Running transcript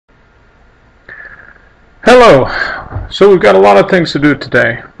Hello! So we've got a lot of things to do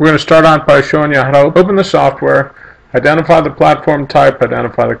today. We're going to start out by showing you how to open the software, identify the platform type,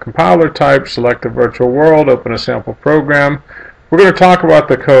 identify the compiler type, select the virtual world, open a sample program. We're going to talk about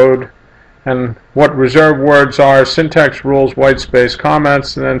the code and what reserved words are, syntax rules, white space,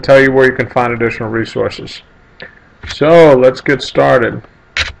 comments, and then tell you where you can find additional resources. So let's get started.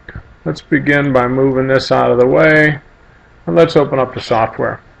 Let's begin by moving this out of the way, and let's open up the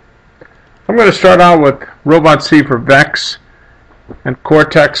software. I'm going to start out with ROBOTC for VEX and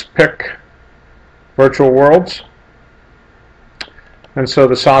Cortex pick virtual worlds. And so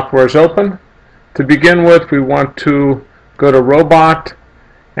the software is open. To begin with, we want to go to Robot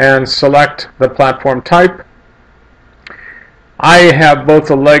and select the platform type. I have both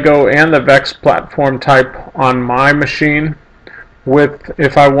the Lego and the VEX platform type on my machine.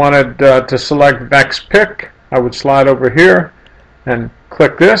 If I wanted to select VEX pick, I would slide over here and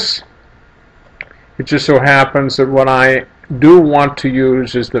click this. It just so happens that what I do want to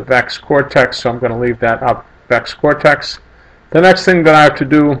use is the VEX Cortex, so I'm going to leave that up, VEX Cortex. The next thing that I have to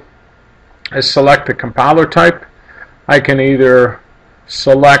do is select the compiler type. I can either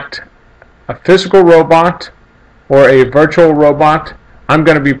select a physical robot or a virtual robot. I'm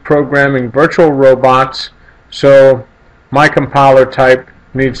going to be programming virtual robots, so my compiler type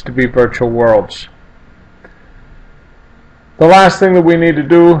needs to be virtual worlds. The last thing that we need to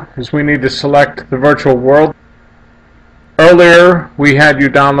do is we need to select the virtual world. Earlier we had you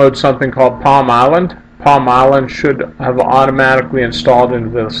download something called Palm Island. Palm Island should have automatically installed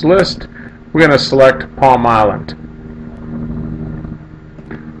into this list. We're going to select Palm Island.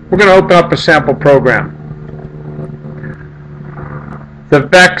 We're going to open up a sample program. The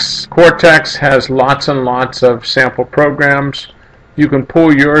VEX Cortex has lots and lots of sample programs. You can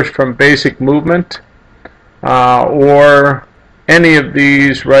pull yours from basic movement or any of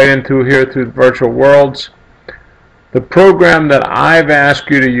these right into here through the virtual worlds. The program that I've asked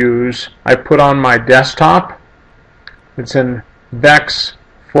you to use, I put on my desktop. It's in VEX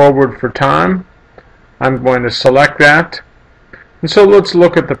forward for time. I'm going to select that. And so let's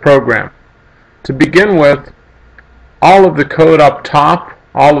look at the program. To begin with, all of the code up top,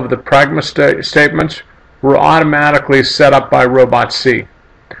 all of the pragma statements were automatically set up by ROBOTC.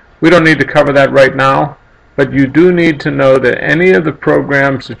 We don't need to cover that right now, but you do need to know that any of the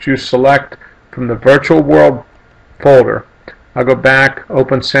programs that you select from the virtual world folder, I'll go back,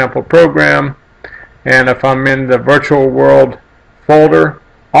 open sample program, and if I'm in the virtual world folder,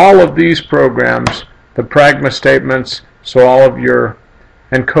 all of these programs, the pragma statements, so all of your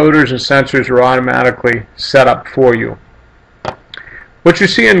encoders and sensors are automatically set up for you. What you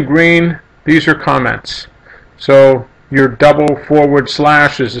see in green, these are comments. So your double forward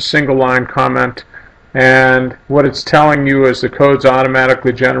slash is a single line comment, and what it's telling you is the code's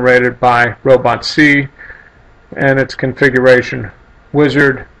automatically generated by ROBOTC and its configuration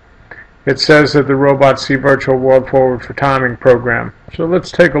wizard. It says that the ROBOTC virtual world forward for timing program. So let's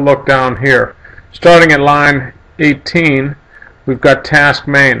take a look down here. Starting at line 18, we've got task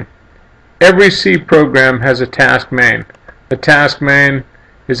main. Every C program has a task main. The task main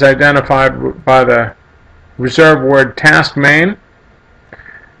is identified by the reserved word task main,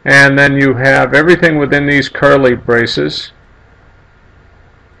 and then you have everything within these curly braces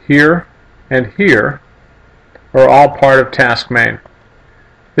here and here are all part of task main.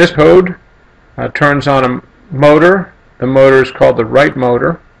 This code turns on a motor. The motor is called the write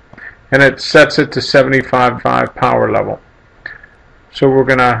motor, and it sets it to 75.5 power level. So we're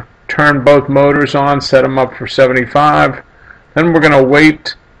going to turn both motors on, set them up for 75. Then we're going to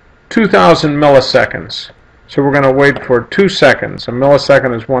wait 2,000 milliseconds. So we're going to wait for 2 seconds. A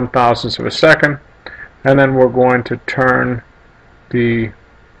millisecond is 1,000th of a second. And then we're going to turn the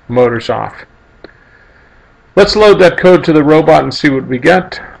motors off. Let's load that code to the robot and see what we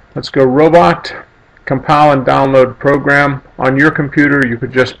get. Let's go Robot, compile and download program. On your computer you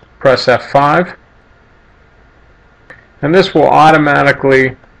could just press F5. And this will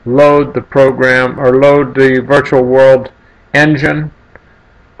automatically load the program or load the virtual world engine.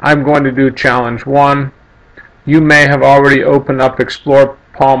 I'm going to do challenge 1. You may have already opened up Explore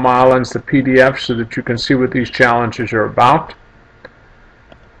Palm Islands, the PDF, so that you can see what these challenges are about.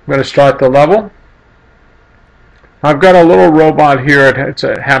 I'm going to start the level. I've got a little robot here. It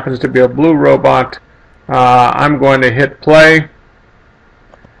happens to be a blue robot. I'm going to hit play,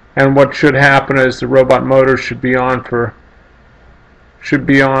 and what should happen is the robot motor should be on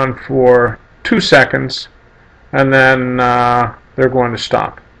for 2 seconds, and then they're going to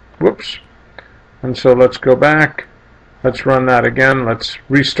stop. Whoops. And so let's go back. Let's run that again. Let's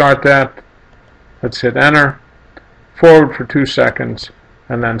restart that. Let's hit enter. Forward for 2 seconds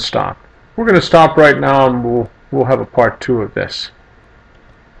and then stop. we're going to stop right now, and we'll have a part 2 of this.